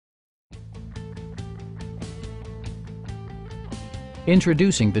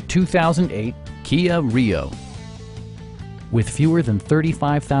Introducing the 2008 Kia Rio. With fewer than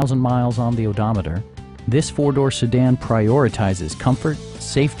 35,000 miles on the odometer, this four-door sedan prioritizes comfort,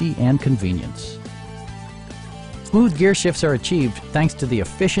 safety, and convenience. Smooth gear shifts are achieved thanks to the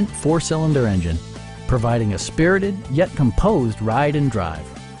efficient four-cylinder engine, providing a spirited yet composed ride and drive.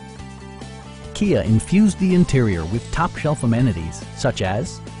 Kia infused the interior with top-shelf amenities such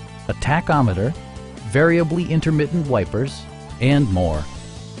as a tachometer, variably intermittent wipers, and more.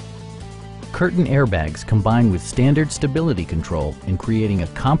 Curtain airbags combine with standard stability control in creating a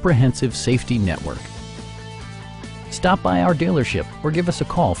comprehensive safety network. Stop by our dealership or give us a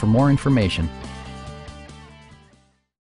call for more information.